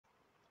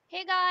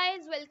Hey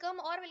guys, welcome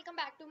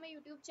back to my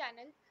YouTube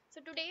channel.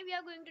 So today we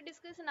are going to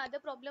discuss another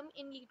problem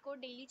in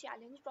Leetcode daily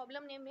challenge.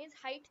 Problem name is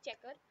height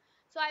checker.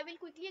 So I will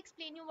quickly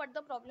explain you what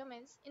the problem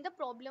is. In the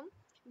problem,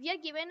 we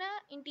are given a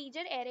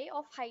integer array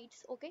of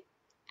heights, okay?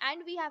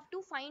 And we have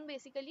to find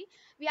basically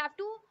we have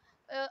to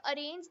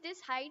arrange this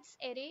heights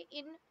array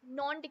in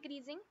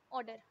non-decreasing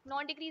order.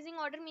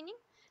 Non-decreasing order meaning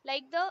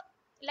like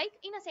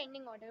in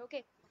ascending order,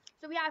 okay?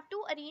 So we have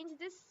to arrange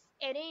this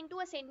array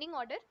into ascending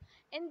order,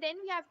 and then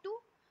we have to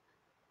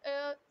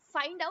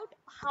find out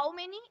how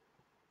many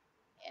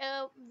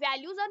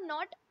values are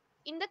not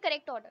in the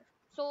correct order.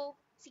 So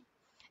see,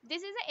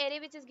 this is the array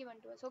which is given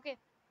to us, okay?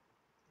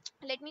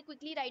 Let me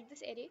quickly write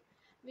this array,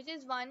 which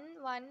is 1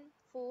 1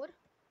 4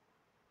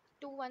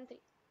 2 1 3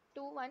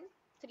 2 1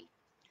 3.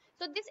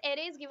 So this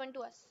array is given to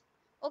us,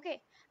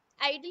 okay?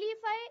 Ideally,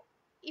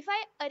 if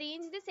I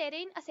arrange this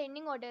array in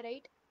ascending order,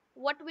 right,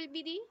 what will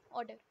be the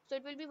order? So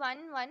it will be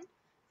 1 1,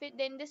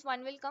 then this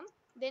 1 will come,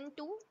 then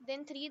 2,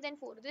 then 3, then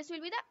 4. This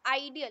will be the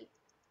ideal,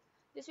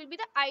 this will be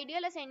the ideal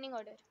ascending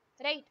order,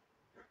 right?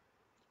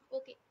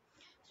 Okay.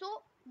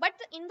 So but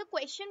in the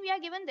question we are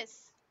given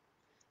this,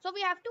 so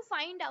we have to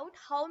find out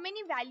how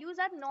many values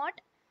are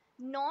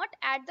not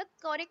at the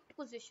correct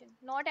position,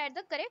 not at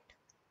the correct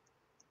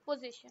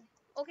position.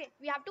 Okay,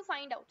 we have to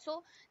find out.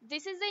 So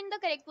this is in the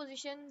correct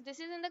position, this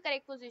is in the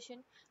correct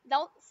position.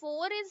 Now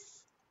 4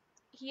 is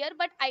here,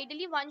 but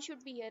ideally 1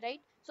 should be here, right?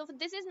 So if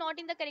this is not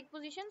in the correct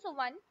position, so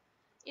 1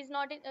 is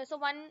not in, so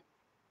 1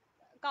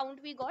 count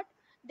we got.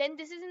 Then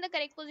this is in the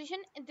correct position,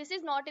 and this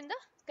is not in the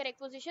correct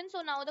position,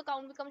 so now the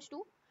count becomes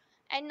 2.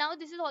 And now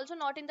this is also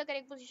not in the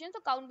correct position, so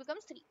count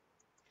becomes 3.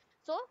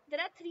 So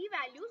there are three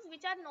values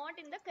which are not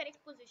in the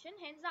correct position,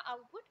 hence the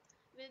output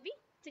will be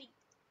 3.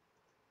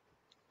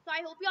 So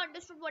I hope you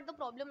understood what the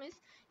problem is.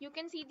 You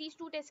can see these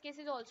two test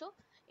cases also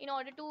in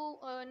order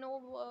to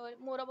know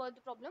more about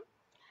the problem.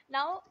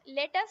 Now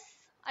let us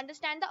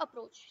understand the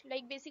approach,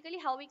 like basically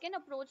how we can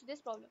approach this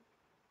problem.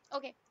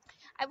 Okay,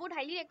 I would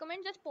highly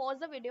recommend just pause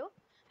the video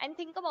and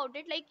think about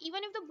it. Like,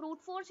 even if the brute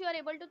force you are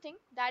able to think,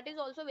 that is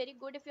also very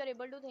good if you are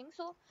able to think.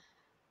 So,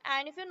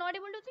 and if you're not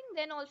able to think,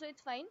 then also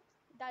it's fine.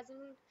 It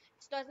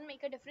doesn't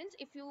make a difference.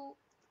 If you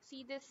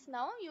see this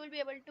now, you will be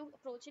able to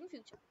approach in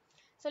future.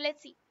 So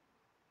let's see.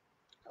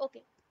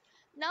 Okay,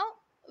 now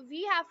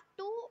we have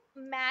to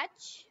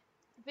match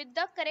with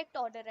the correct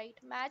order, right?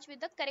 Match with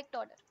the correct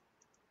order.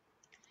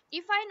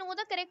 If I know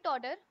the correct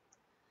order,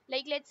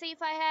 like let's say if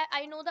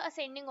I know the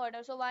ascending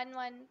order, so 1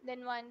 1,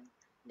 then 1,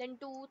 then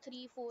 2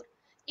 3 4.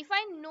 If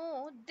I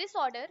know this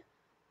order,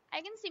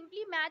 I can simply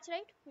match,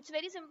 right? It's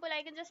very simple.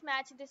 I can just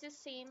match. This is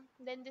same,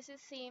 then this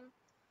is same,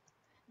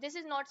 this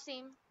is not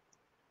same.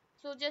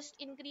 So just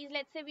increase.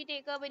 Let's say we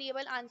take a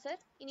variable answer,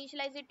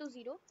 initialize it to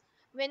 0.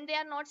 When they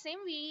are not same,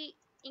 we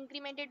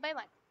increment it by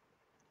 1.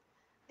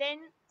 Then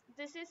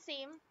this is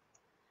same,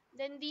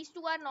 then these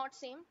two are not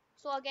same,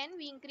 so again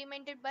we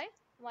increment it by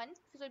 1,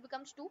 so it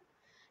becomes 2.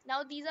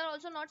 Now these are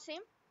also not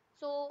same,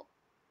 so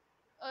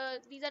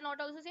these are not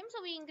also same,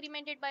 so we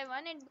increment it by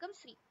 1 and it becomes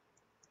 3,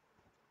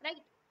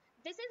 right?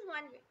 This is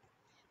one way.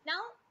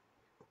 Now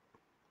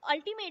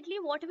ultimately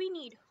what we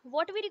need,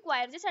 what we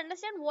require, just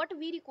understand what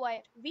we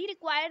require. We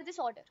require this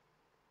order,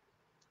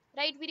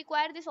 right? We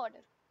require this order.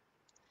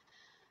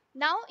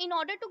 Now in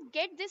order to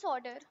get this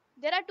order,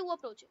 there are two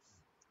approaches.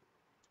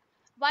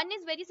 One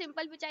is very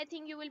simple, which I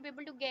think you will be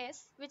able to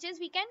guess, which is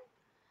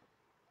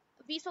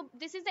so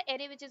this is the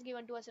array which is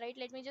given to us, right?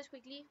 Let me just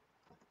quickly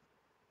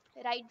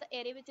write the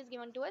array which is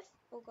given to us.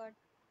 Oh god.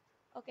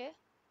 Okay,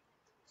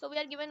 so we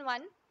are given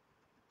 1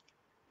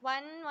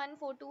 1 1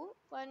 4 2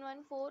 1 1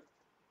 4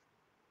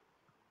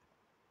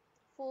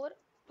 4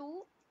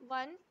 2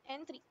 1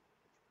 and 3.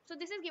 So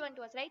this is given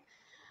to us, right?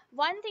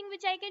 One thing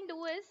which I can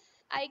do is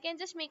I can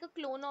just make a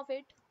clone of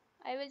it.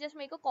 I will just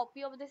make a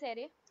copy of this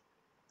array.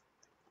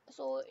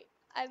 So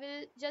I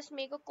will just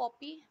make a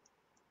copy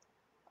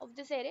of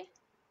this array,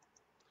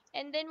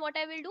 and then what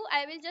I will do,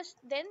 I will just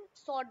then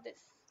sort this.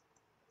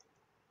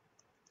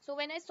 So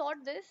when I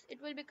sort this,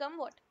 it will become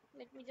what?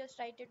 Let me just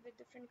write it with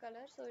different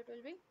colors. So it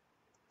will be,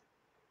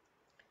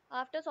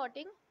 after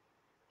sorting,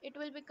 it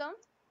will become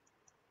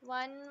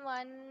 1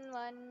 1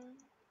 1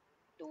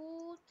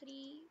 2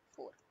 3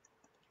 4,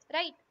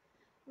 right?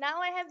 Now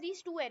I have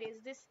these two arrays.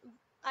 This,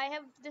 I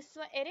have this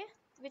array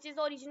which is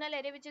the original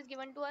array which is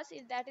given to us,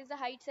 is that is the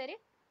heights array,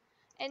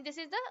 and this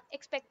is the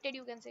expected,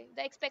 you can say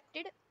the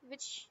expected,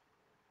 which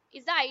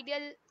is the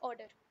ideal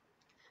order.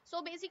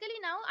 So basically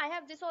now I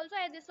have this also,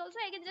 I have this also.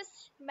 I can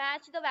just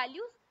match the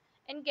values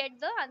and get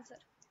the answer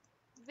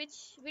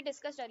which we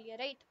discussed earlier,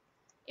 right?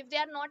 If they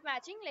are not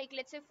matching, like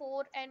let's say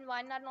 4 and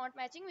 1 are not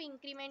matching, we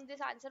increment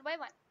this answer by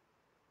 1.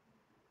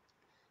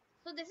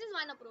 So this is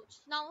one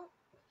approach. Now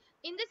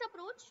in this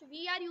approach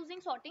we are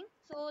using sorting,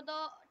 so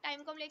the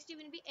time complexity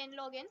will be n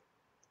log n,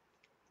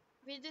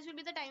 which this will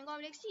be the time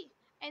complexity,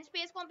 and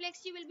space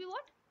complexity will be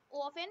what?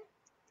 O of n.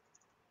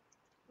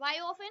 Why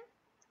O of n?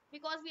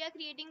 Because we are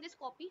creating this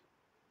copy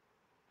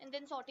and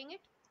then sorting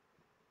it,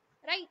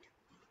 right?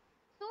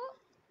 So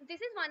this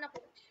is one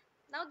approach.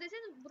 Now this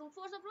is brute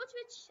force approach,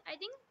 which I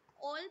think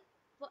all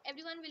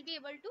everyone will be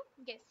able to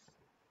guess.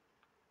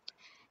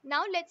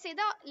 Now let's see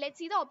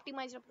the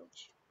optimized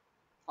approach.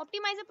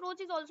 Optimized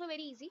approach is also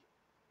very easy.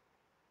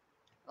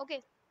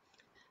 Okay,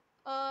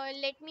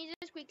 let me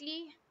just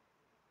quickly,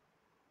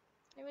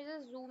 let me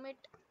just zoom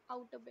it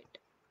out a bit.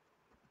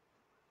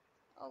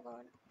 Oh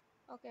god.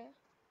 Okay.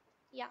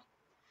 Yeah.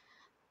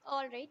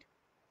 All right.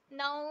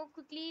 Now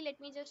quickly let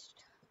me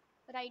just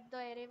write the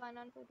array 1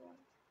 1 4 2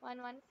 1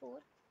 1 1 4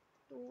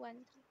 2 1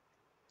 3.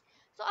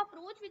 So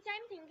approach which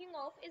I'm thinking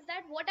of is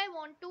that what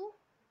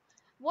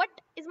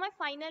is my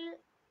final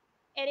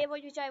array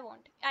which I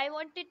want. I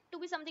want it to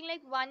be something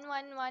like 1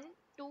 1 1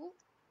 2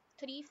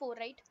 3 4,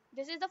 right?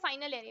 This is the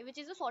final array which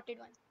is a sorted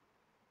one.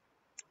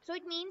 So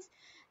it means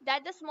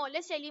that the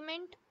smallest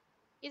element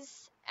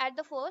is at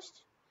the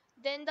first,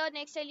 then the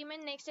next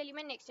element, next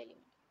element, next element.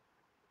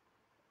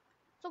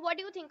 So what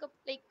do you think of,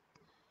 like,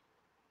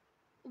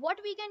 what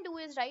we can do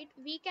is, right,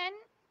 we can,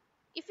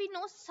 if we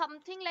know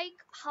something like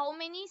how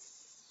many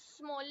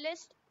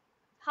smallest,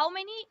 how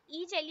many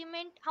each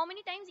element, how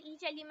many times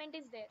each element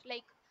is there,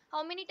 like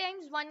how many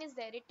times one is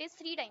there, it is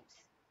 3 times,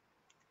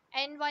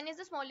 and one is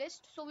the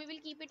smallest, so we will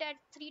keep it at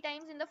 3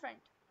 times in the front.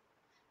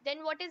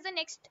 Then what is the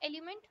next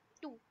element?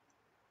 2,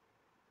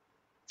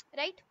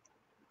 right?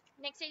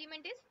 Next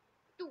element is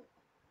 2,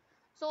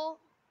 so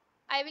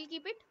I will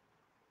keep it.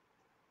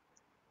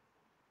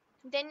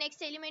 Then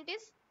next element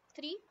is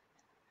 3,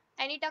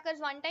 and it occurs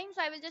one time,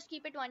 so I will just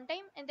keep it one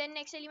time. And then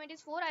next element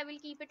is 4, I will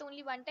keep it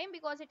only one time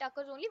because it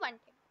occurs only one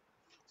time.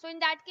 So in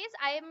that case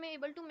I am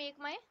able to make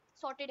my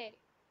sorted array.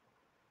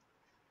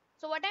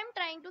 So what I'm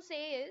trying to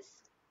say is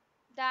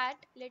that,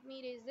 let me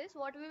erase this,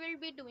 what we will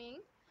be doing,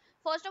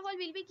 first of all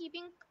we'll be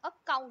keeping a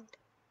count,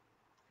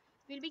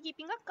 we'll be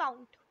keeping a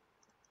count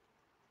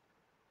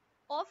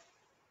of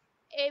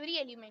every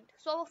element.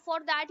 So for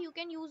that you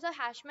can use a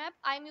hash map.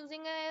 I'm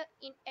using a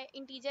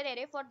integer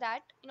array for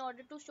that in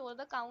order to store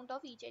the count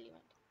of each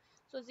element.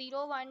 So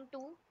 0 1 2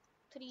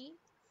 3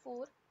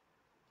 4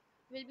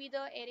 will be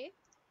the array.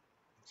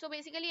 So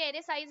basically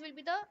array size will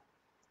be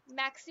the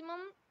maximum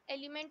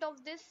element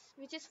of this,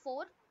 which is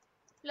 4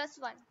 plus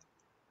 1,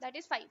 that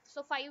is 5.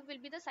 So 5 will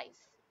be the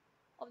size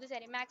of this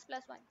array, max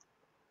plus 1.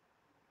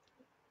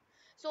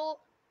 So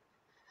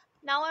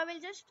now I will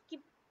just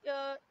keep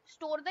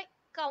store the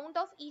count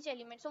of each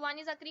element. So 1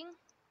 is occurring,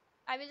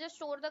 I will just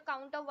store the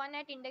count of 1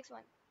 at index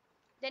 1.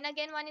 Then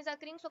again 1 is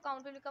occurring, so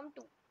count will become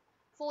 2.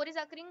 4 is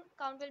occurring,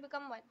 count will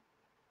become 1.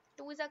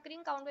 2 is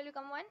occurring, count will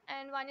become 1.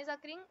 And 1 is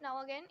occurring,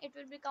 now again it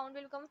will be, count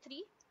will become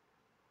 3.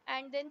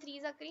 And then 3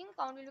 is occurring,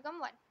 count will become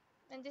 1.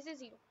 And this is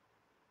 0.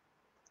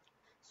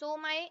 So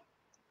my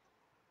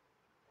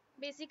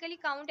basically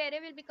count array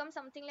will become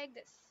something like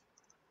this: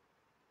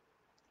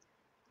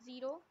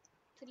 0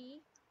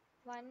 3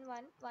 1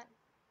 1 1.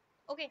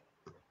 Okay,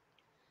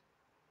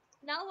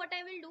 now what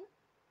I will do,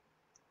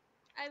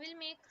 I will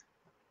make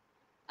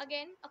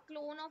again a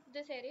clone of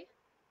this array.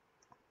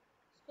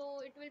 So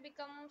it will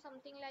become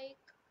something like,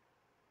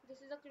 this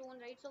is a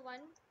clone, right? So 1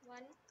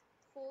 1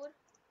 4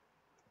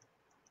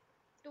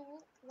 2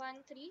 1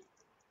 3.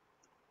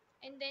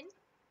 And then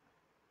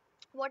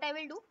what I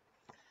will do,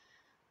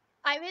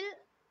 I will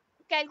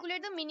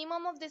calculate the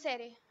minimum of this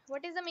array.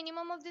 What is the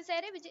minimum of this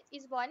array? Which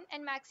is 1,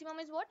 and maximum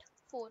is what?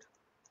 4.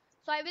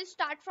 So I will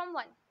start from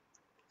 1.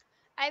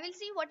 I will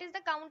see what is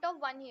the count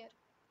of 1 here.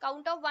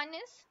 Count of 1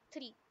 is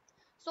 3.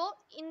 So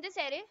in this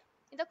array,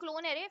 in the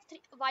clone array,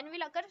 1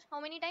 will occur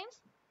how many times?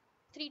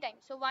 3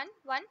 times. So 1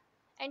 1,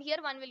 and here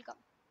 1 will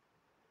come.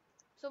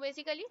 So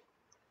basically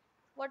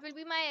what will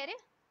be my array?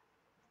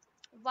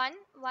 1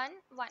 1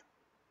 1.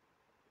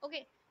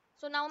 Okay,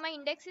 so now my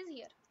index is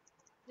here.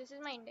 This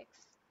is my index.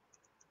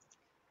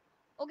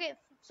 Okay,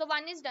 so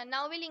 1 is done.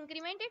 Now we'll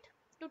increment it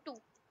to 2.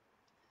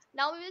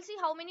 Now we will see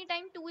how many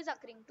times 2 is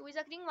occurring. 2 is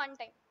occurring one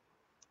time.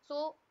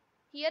 So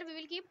here we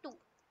will keep 2.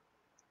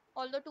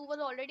 Although 2 was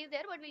already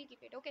there, but we'll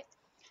keep it. Okay,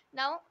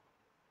 now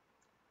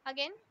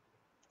again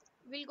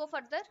we'll go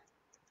further.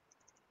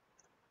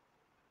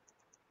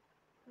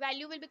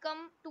 Value will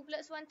become 2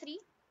 plus 1 3.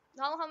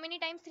 Now how many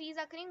times 3 is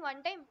occurring?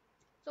 One time.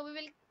 So we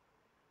will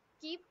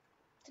keep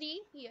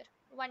 3 here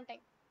one time.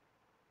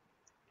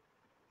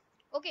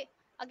 Okay,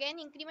 again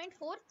increment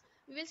 4.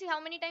 We will see how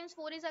many times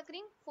 4 is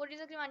occurring. 4 is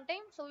occurring one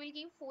time, so we will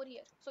keep 4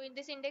 here. So in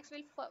this index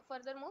will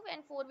further move,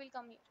 and 4 will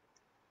come here.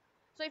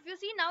 So if you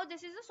see, now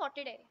this is a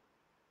sorted array,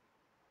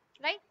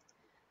 right?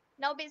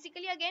 Now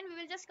basically again we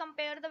will just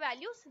compare the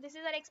values. This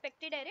is our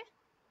expected array.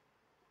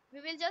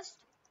 We will just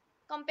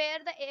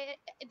compare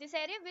this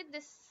array with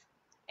this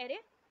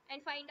array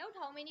and find out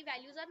how many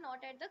values are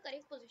not at the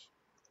correct position.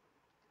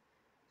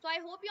 So I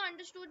hope you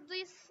understood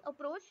this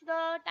approach.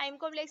 The time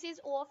complex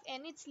is O of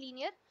n. It's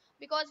linear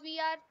because we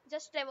are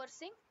just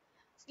traversing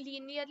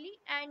linearly,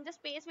 and the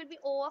space will be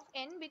O of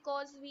n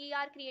because we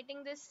are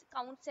creating this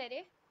counts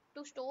array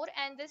to store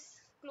and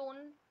this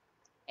clone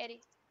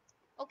array.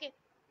 Okay,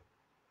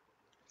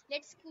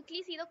 let's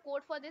quickly see the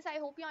code for this. I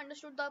hope you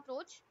understood the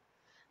approach.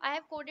 I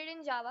have coded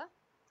in Java.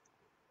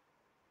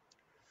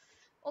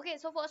 Okay,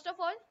 so first of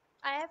all,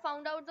 I have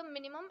found out the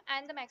minimum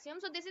and the maximum.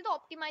 So this is the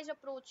optimized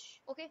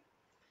approach. Okay,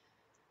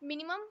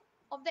 minimum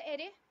of the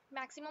array,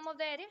 maximum of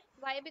the array.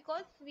 Why?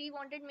 Because we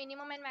wanted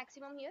minimum and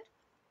maximum here.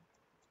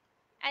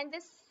 And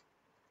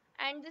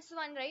this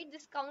one, right,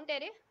 this count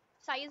array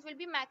size will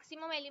be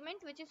maximum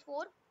element, which is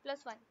 4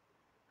 plus 1.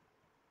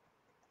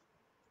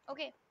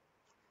 Okay,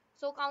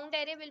 so count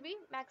array will be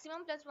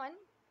maximum plus 1.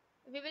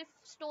 We will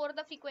store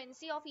the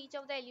frequency of each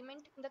of the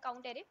element in the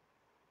count array.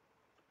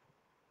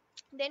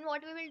 Then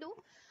what we will do,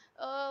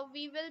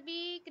 we will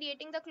be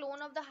creating the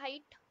clone of the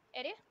height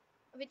array,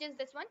 which is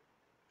this one,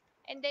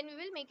 and then we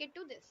will make it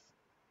to this.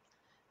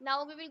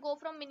 Now we will go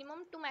from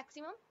minimum to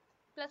maximum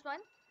plus 1,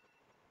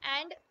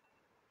 and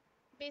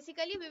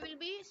basically we will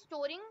be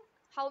storing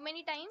how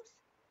many times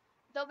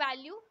the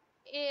value,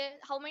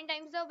 how many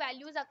times the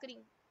value is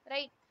occurring,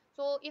 right?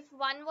 So if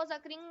 1 was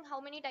occurring,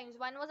 how many times?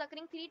 1 was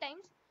occurring 3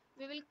 times,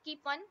 we will keep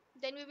 1,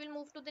 then we will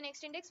move to the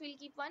next index, we'll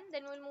keep 1,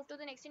 then we will move to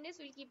the next index,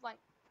 we'll keep 1,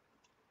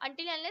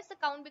 until unless the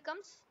count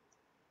becomes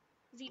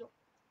 0.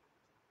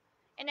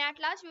 And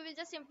at last we will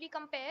just simply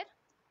compare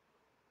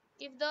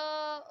if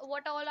the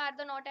what all are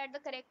the not at the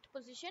correct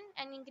position,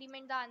 and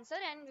increment the answer,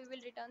 and we will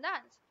return the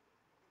answer.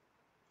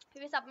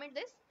 If we submit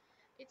this,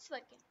 it's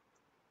working.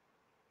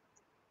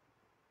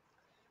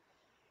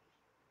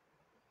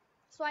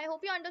 So I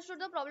hope you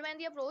understood the problem and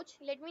the approach.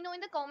 Let me know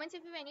in the comments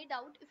if you have any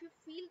doubt. If you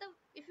feel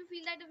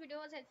that the video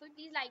was helpful,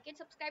 please like it,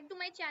 subscribe to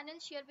my channel,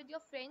 share with your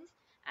friends,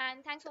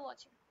 and thanks for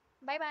watching.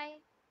 Bye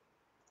bye.